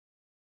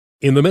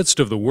In the midst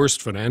of the worst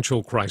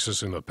financial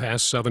crisis in the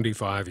past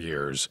 75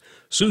 years,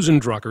 Susan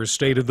Drucker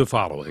stated the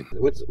following.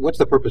 What's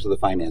the purpose of the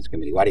Finance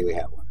Committee? Why do we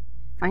have one?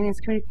 Finance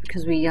Committee,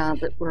 because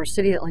we're a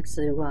city that likes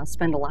to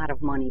spend a lot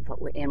of money,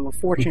 and we're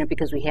fortunate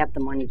because we have the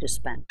money to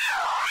spend.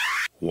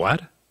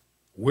 What?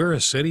 We're a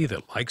city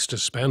that likes to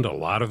spend a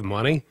lot of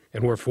money,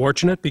 and we're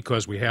fortunate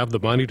because we have the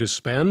money to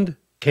spend?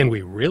 Can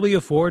we really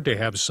afford to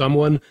have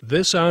someone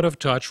this out of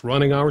touch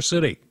running our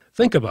city?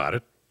 Think about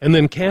it, and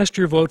then cast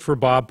your vote for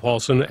Bob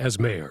Paulson as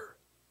mayor.